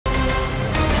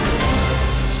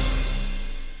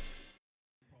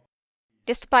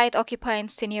Despite occupying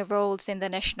senior roles in the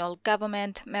national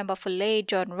government, member for Lay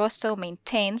John Rosso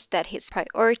maintains that his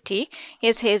priority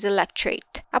is his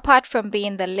electorate. Apart from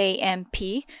being the Lay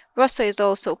MP, Rosso is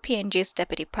also PNG's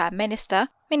Deputy Prime Minister,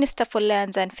 Minister for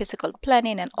Lands and Physical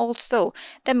Planning, and also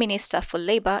the Minister for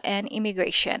Labour and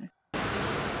Immigration.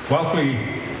 Whilst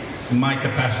in my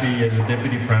capacity as a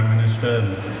Deputy Prime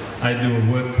Minister, I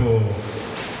do work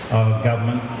for our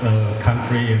government,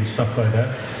 country and stuff like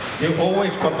that. You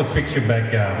always got to fix your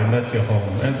backyard, and that's your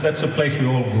home. And that's the place we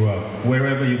all grew up.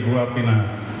 Wherever you grew up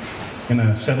in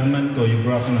a settlement, or you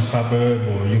grew up in a suburb,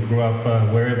 or you grew up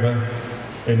wherever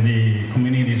in the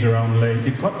communities around Ley,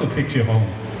 you've got to fix your home.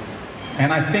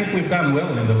 And I think we've done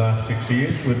well in the last 6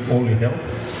 years with all your help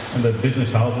and the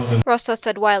business houses. Rosso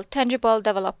said while tangible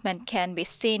development can be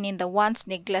seen in the once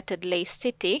neglected Ley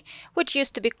city, which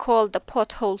used to be called the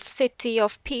pothole city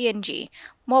of PNG,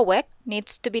 more work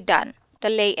needs to be done. The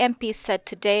Ley MP said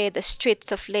today the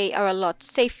streets of Ley are a lot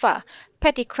safer.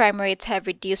 Petty crime rates have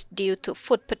reduced due to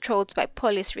foot patrols by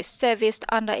police reservists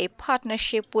under a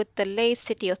partnership with the Ley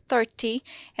City Authority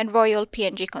and Royal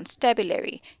PNG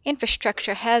Constabulary.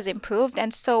 Infrastructure has improved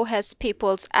and so has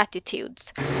people's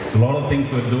attitudes. A lot of things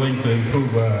we're doing to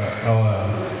improve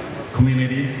our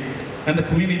community, and the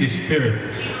community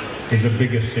spirit is the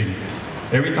biggest thing.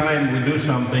 Every time we do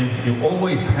something, you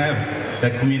always have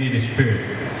that community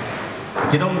spirit.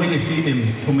 You don't really see it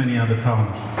in too many other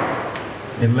towns.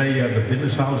 In Ley, the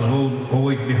business house is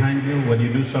always behind you when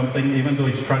you do something, even though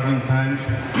it's struggling times.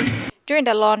 During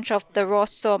the launch of the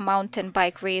Rosso mountain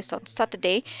bike race on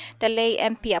Saturday, the Ley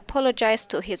MP apologized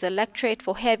to his electorate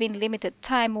for having limited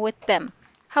time with them.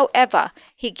 However,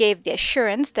 he gave the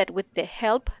assurance that with their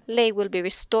help, Ley will be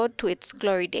restored to its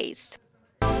glory days.